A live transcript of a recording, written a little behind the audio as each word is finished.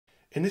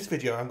In this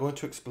video, I'm going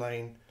to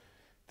explain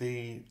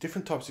the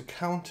different types of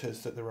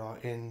counters that there are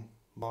in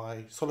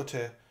my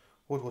Solitaire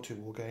World War II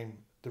wargame,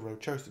 The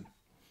Road Chosen.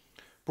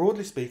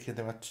 Broadly speaking,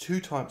 there are two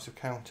types of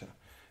counter.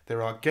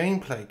 There are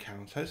gameplay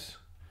counters,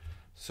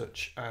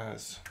 such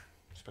as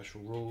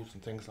special rules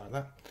and things like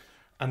that.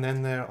 And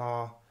then there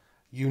are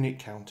unit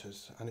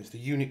counters, and it's the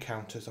unit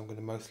counters I'm going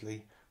to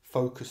mostly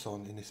focus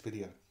on in this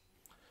video.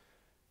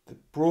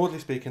 Broadly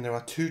speaking, there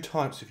are two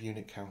types of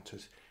unit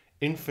counters.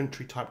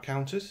 Infantry type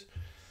counters.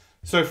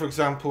 So for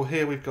example,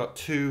 here we've got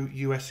two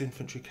US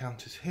infantry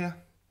counters here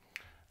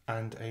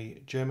and a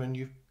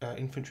German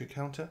infantry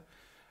counter.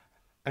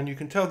 And you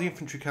can tell the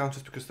infantry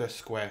counters because they're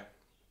square.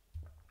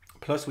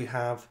 Plus we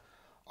have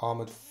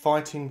armoured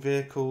fighting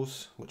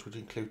vehicles, which would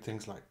include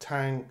things like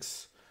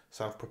tanks,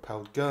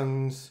 self-propelled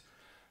guns.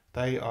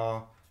 They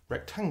are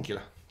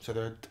rectangular, so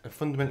they're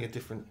fundamentally a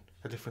different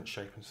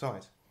shape and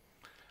size.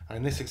 And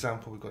in this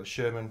example, we've got a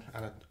Sherman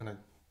and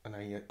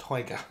a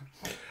Tiger.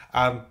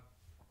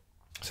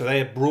 So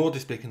they are, broadly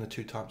speaking, the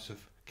two types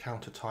of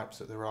counter types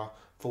that there are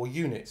for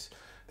units.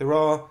 There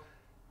are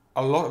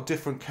a lot of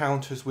different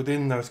counters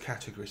within those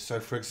categories.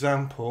 So for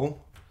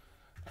example,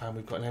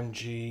 we've got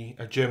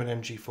a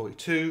German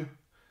MG42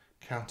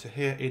 counter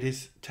here. It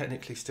is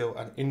technically still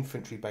an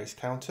infantry based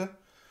counter.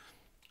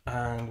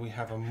 And we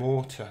have a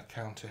mortar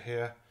counter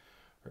here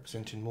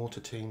representing mortar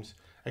teams.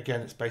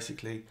 Again, it's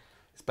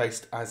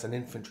based as an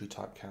infantry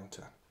type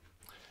counter.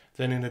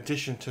 Then in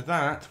addition to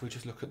that, we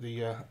just look at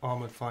the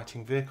armoured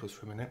fighting vehicles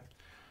for a minute.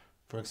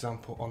 For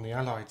example, on the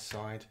Allied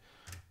side,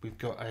 we've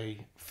got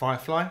a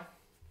Firefly,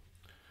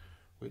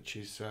 which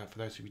is, for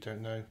those of you who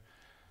don't know,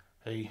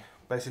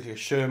 basically a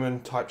Sherman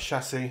type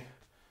chassis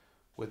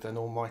with an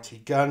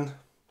almighty gun.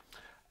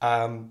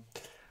 And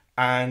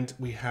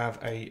we have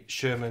a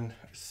Sherman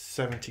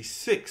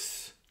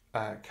 76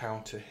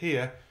 counter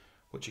here,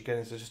 which again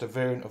is just a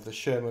variant of the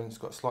Sherman. It's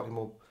got a slightly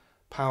more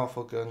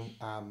powerful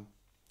gun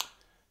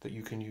that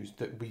you can use,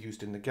 that will be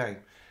used in the game.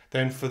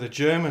 Then for the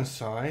German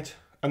side,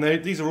 and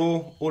these are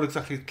all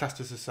exactly classed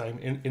as the same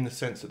in the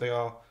sense that they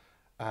are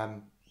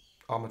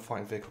armoured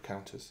fighting vehicle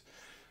counters.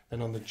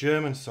 Then on the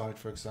German side,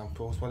 for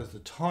example, as well as the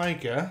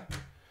Tiger,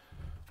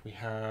 we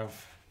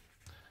have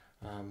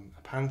a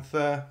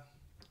Panther,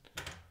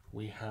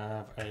 we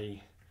have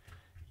a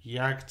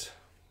Jagdpanther,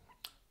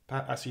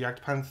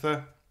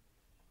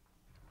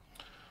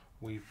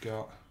 we've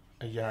got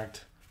a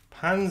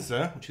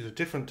Jagdpanzer, which is a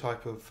different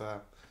type of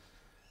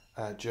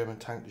German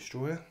tank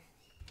destroyer,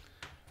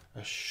 a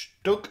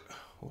Stug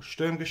or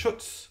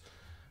Sturmgeschütz,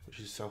 which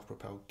is a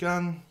self-propelled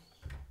gun,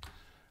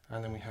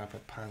 and then we have a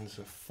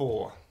Panzer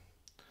IV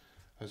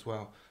as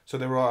well. So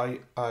there are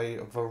a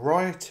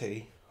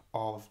variety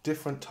of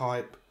different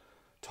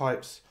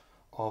types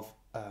of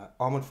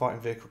armoured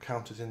fighting vehicle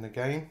counters in the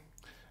game,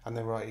 and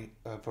there are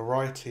a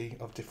variety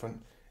of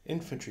different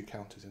infantry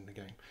counters in the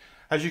game.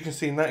 As you can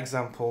see in that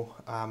example,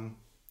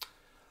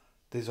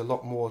 there's a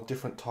lot more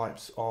different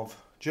types of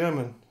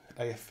German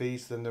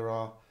AFVs than there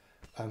are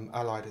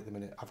Allied at the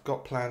minute. I've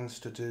got plans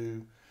to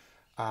do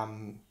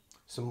some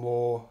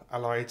more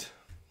Allied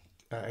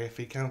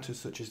AFV counters,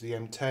 such as the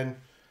M10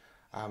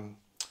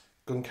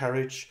 gun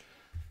carriage.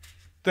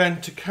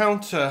 Then to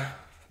counter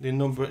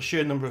the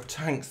sheer number of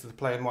tanks that the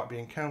player might be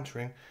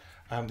encountering,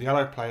 the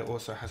Allied player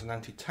also has an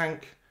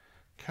anti-tank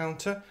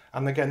counter,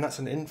 and again that's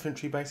an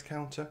infantry based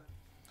counter,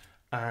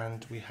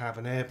 and we have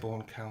an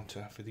airborne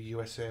counter for the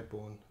US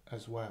airborne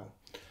as well.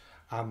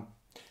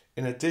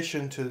 In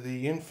addition to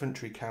the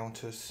infantry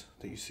counters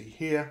that you see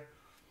here,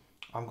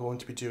 I'm going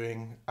to be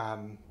doing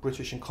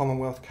British and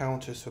Commonwealth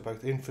counters for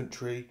both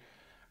infantry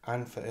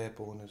and for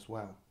airborne as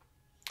well.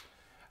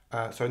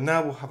 So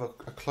now we'll have a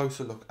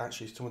closer look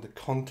actually at some of the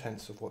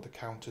contents of what the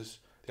counters,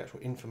 the actual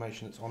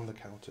information that's on the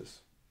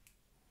counters.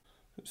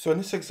 So in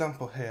this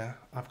example here,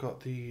 I've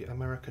got the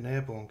American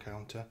airborne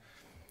counter,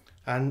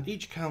 and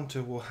each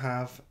counter will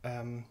have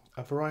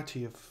a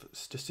variety of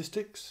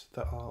statistics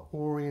that are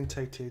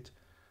orientated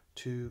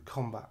to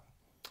combat,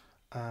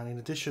 and in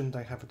addition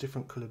they have a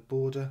different coloured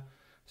border.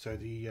 So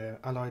the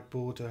Allied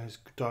border is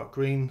dark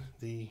green,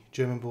 the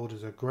German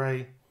borders are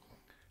grey.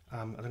 I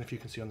don't know if you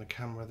can see on the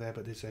camera there,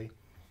 but there's a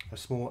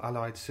small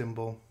Allied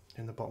symbol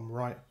in the bottom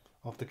right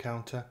of the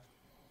counter.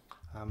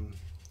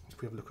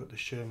 If we have a look at the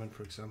Sherman,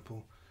 for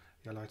example,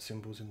 the Allied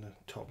symbol's in the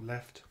top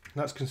left.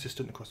 And that's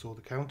consistent across all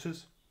the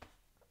counters.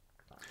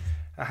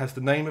 It has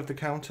the name of the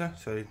counter,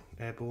 so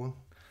airborne,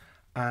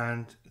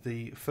 and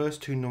the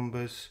first two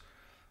numbers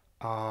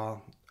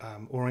are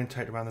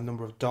orientated around the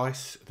number of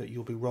dice that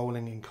you'll be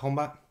rolling in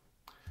combat.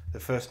 The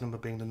first number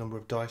being the number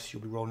of dice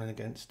you'll be rolling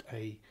against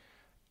a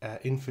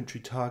infantry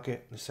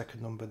target, the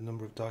second number, the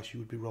number of dice you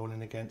would be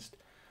rolling against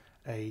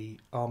a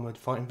armoured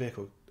fighting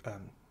vehicle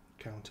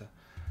counter,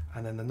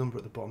 and then the number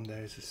at the bottom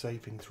there is a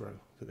saving throw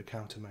that the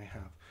counter may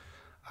have.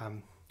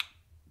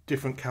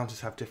 Different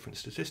counters have different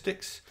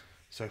statistics.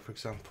 So for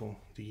example,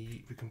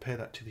 if we compare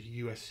that to the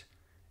US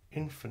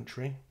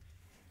infantry,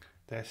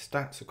 their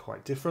stats are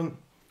quite different.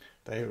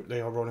 They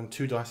are rolling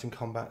 2 dice in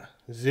combat,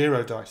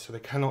 0 dice, so they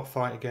cannot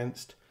fight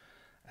against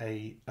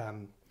a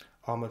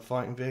armoured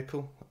fighting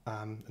vehicle,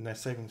 and their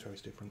saving throw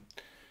is different.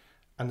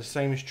 And the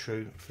same is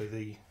true for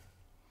the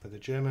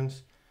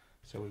Germans.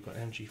 So we've got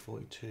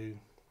MG42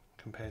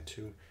 compared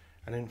to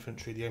an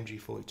infantry. The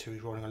MG42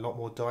 is rolling a lot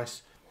more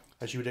dice,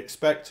 as you would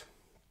expect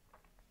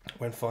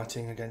when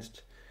fighting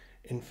against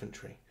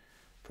infantry,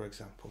 for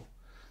example.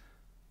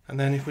 And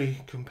then if we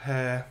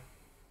compare,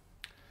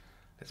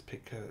 let's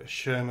pick a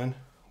Sherman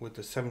with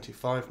the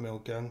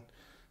 75mm gun.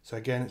 So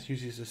again, it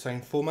uses the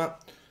same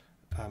format,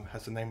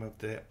 has the name of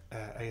the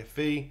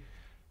AFV.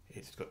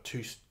 It's got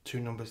two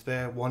numbers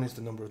there. One is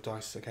the number of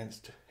dice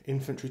against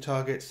infantry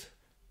targets.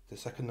 The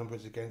second number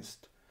is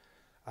against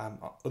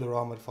other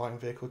armoured fighting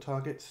vehicle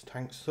targets,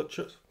 tanks such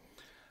as.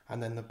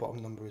 And then the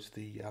bottom number is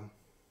the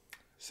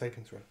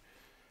saving throw.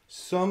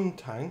 Some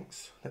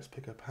tanks, let's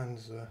pick a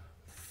Panzer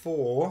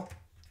IV,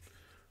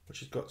 which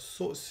has got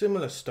sort of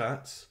similar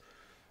stats,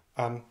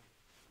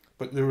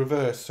 but the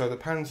reverse. So the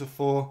Panzer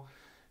IV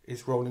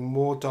is rolling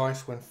more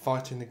dice when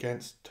fighting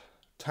against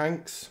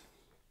tanks,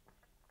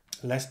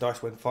 less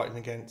dice when fighting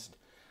against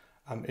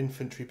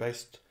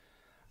infantry-based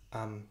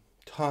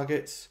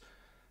targets,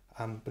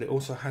 but it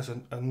also has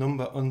a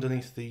number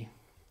underneath the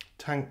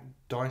tank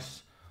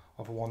dice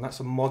of a 1. That's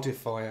a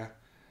modifier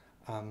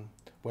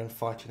when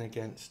fighting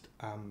against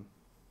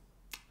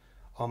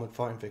armoured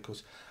fighting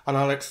vehicles. And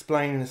I'll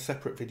explain in a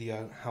separate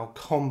video how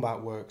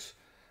combat works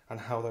and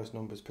how those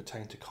numbers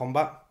pertain to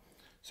combat.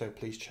 So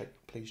please check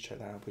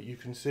that out. But you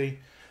can see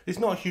it's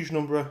not a huge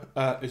number.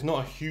 It's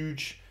not a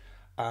huge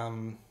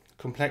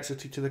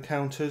complexity to the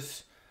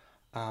counters.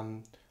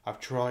 I've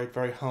tried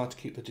very hard to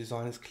keep the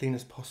design as clean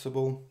as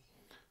possible,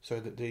 so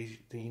that the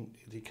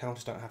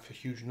counters don't have a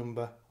huge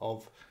number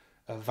of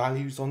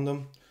values on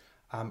them,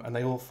 and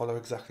they all follow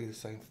exactly the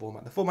same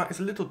format. The format is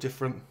a little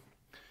different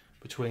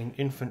between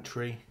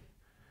infantry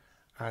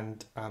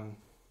and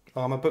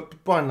armour,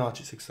 but by and large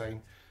it's the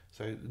same.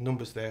 So the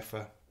numbers there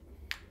for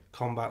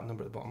combat,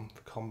 number at the bottom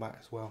for combat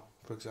as well,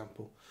 for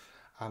example.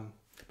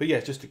 But yeah,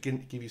 just to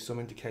give you some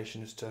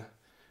indication as to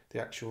the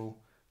actual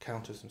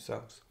counters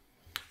themselves.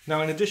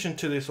 Now, in addition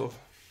to the sort of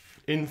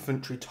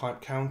infantry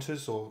type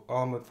counters or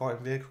armoured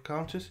fighting vehicle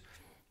counters,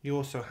 you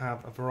also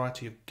have a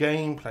variety of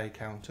gameplay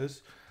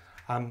counters.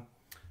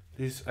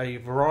 There's a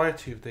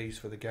variety of these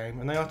for the game,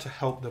 and they are to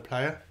help the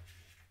player.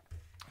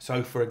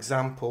 So for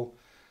example,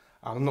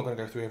 I'm not going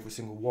to go through every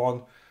single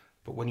one,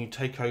 but when you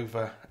take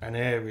over an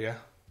area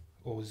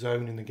or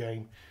zone in the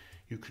game,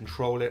 you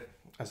control it.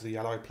 As the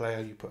ally player,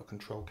 you put a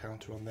control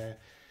counter on there.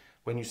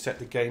 When you set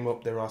the game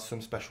up, there are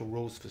some special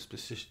rules for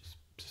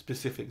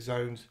specific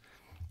zones.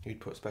 You'd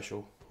put a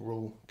special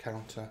rule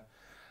counter,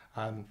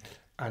 and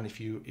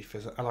if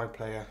as an allied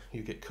player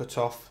you get cut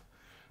off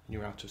and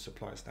you're out of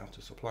supplies, out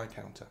of supply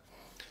counter.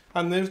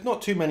 And there's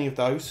not too many of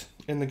those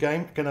in the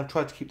game. Again, I've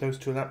tried to keep those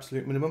to an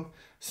absolute minimum.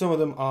 Some of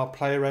them are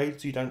player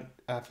aids. You don't.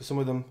 For some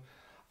of them,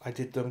 I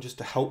did them just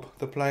to help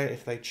the player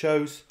if they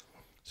chose.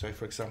 So,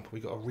 for example, we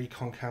got a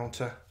recon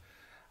counter.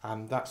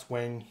 That's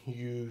when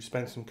you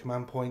spend some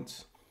command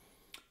points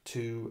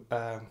to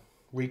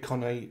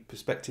recon a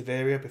prospective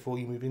area before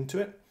you move into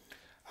it.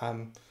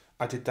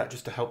 I did that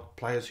just to help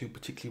players who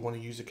particularly want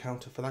to use a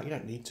counter for that. You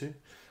don't need to.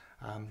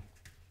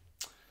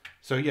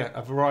 So yeah,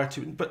 a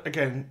variety, but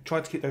again,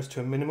 try to keep those to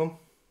a minimum.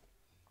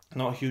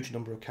 Not a huge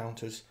number of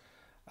counters,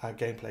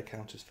 gameplay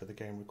counters for the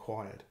game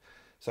required.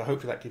 So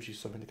hopefully that gives you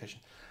some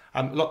indication.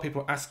 A lot of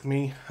people ask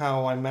me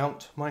how I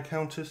mount my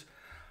counters.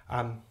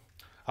 I'll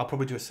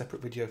probably do a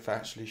separate video for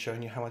actually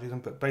showing you how I do them,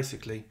 but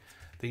basically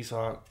these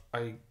are,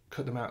 I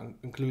cut them out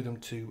and glue them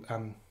to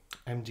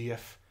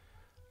MDF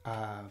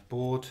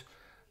board.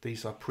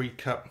 These are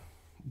pre-cut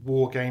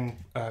Wargame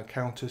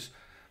counters,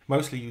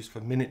 mostly used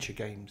for miniature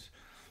games.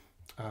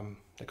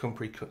 They come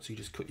pre-cut, so you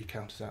just cut your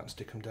counters out and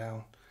stick them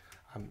down.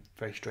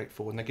 Very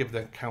straightforward, and they give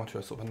the counter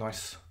a sort of a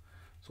nice,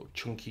 sort of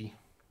chunky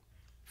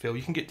feel.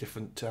 You can get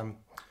different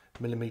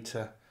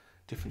millimeter,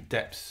 different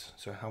depths,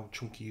 so how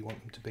chunky you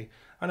want them to be.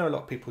 I know a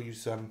lot of people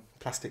use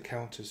plastic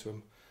counters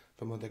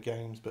from other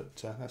games, but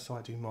that's how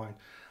I do mine.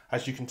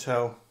 As you can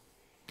tell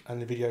in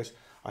the videos,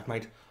 I've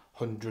made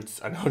hundreds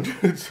and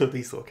hundreds of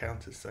these sort of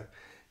counters. So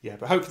yeah,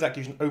 but hopefully that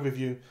gives you an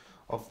overview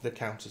of the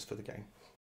counters for the game.